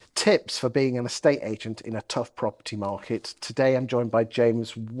tips for being an estate agent in a tough property market. Today I'm joined by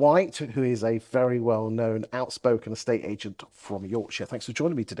James White, who is a very well-known, outspoken estate agent from Yorkshire. Thanks for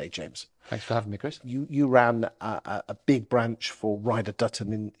joining me today, James. Thanks for having me, Chris. You ran a big branch for Ryder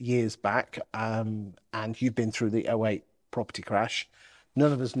Dutton in years back, and you've been through the '08 property crash.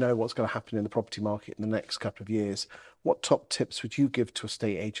 None of us know what's going to happen in the property market in the next couple of years. What top tips would you give to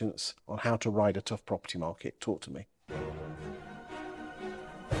estate agents on how to ride a tough property market? Talk to me.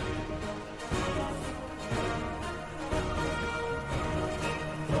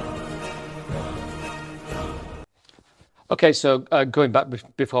 Okay, so going back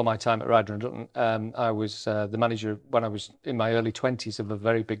before my time at Ryder and Dutton, I was the manager when I was in my early 20s of a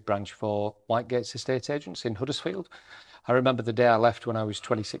very big branch for Whitegates estate agents in Huddersfield. I remember the day I left when I was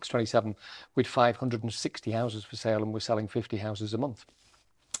 26, 27, we'd 560 houses for sale and we're selling 50 houses a month.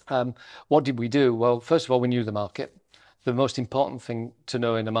 What did we do? Well, first of all, we knew the market. The most important thing to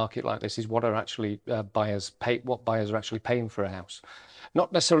know in a market like this is what are actually what buyers are actually paying for a house.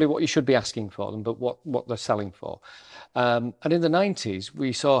 Not necessarily what you should be asking for them, but what they're selling for. And in the 90s,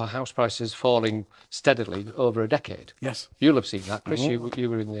 we saw house prices falling steadily over a decade. Yes. You'll have seen that, Chris. Mm-hmm. You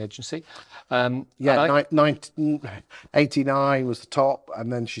were in the agency. 89 was the top,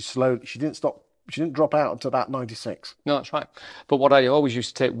 and then she didn't stop. She didn't drop out until about 96. No, that's right. But what I always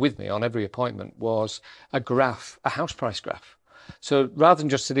used to take with me on every appointment was a graph, a house price graph. So rather than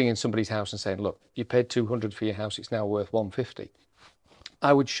just sitting in somebody's house and saying, look, you paid 200 for your house, it's now worth 150.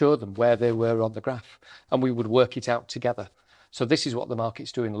 I would show them where they were on the graph and we would work it out together. So this is what the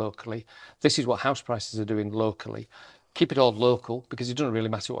market's doing locally. This is what house prices are doing locally. Keep it all local because it doesn't really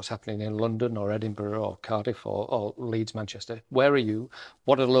matter what's happening in London or Edinburgh or Cardiff or Leeds, Manchester. Where are you?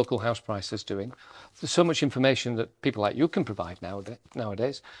 What are local house prices doing? There's so much information that people like you can provide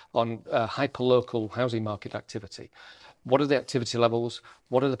nowadays on hyper-local housing market activity. What are the activity levels?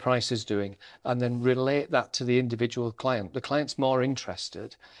 What are the prices doing? And then relate that to the individual client. The client's more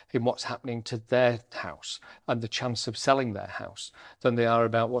interested in what's happening to their house and the chance of selling their house than they are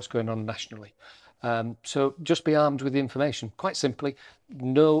about what's going on nationally. So just be armed with the information. Quite simply,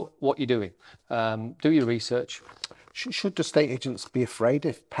 know what you're doing. Do your research. Should estate agents be afraid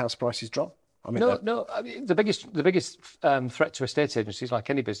if house prices drop? I mean, no. I mean, the biggest threat to estate agencies, like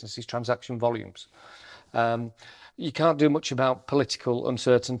any business, is transaction volumes. You can't do much about political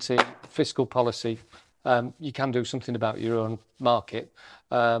uncertainty, fiscal policy. You can do something about your own market.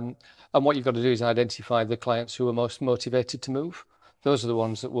 And what you've got to do is identify the clients who are most motivated to move. Those are the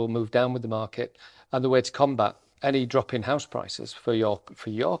ones that will move down with the market. And the way to combat any drop in house prices for your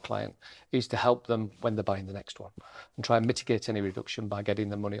client is to help them when they're buying the next one and try and mitigate any reduction by getting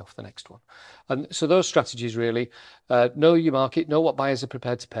the money off the next one. And so those strategies really, know your market, know what buyers are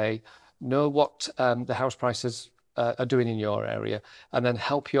prepared to pay, know what the house prices are doing in your area, and then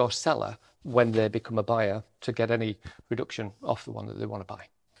help your seller when they become a buyer to get any reduction off the one that they want to buy.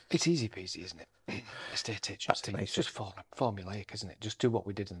 It's easy peasy, isn't it? Estate agency. It's just formulaic, isn't it? Just do what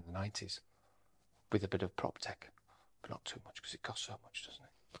we did in the 90s with a bit of prop tech, but not too much because it costs so much, doesn't it?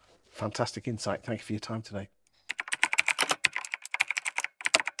 Fantastic insight. Thank you for your time today.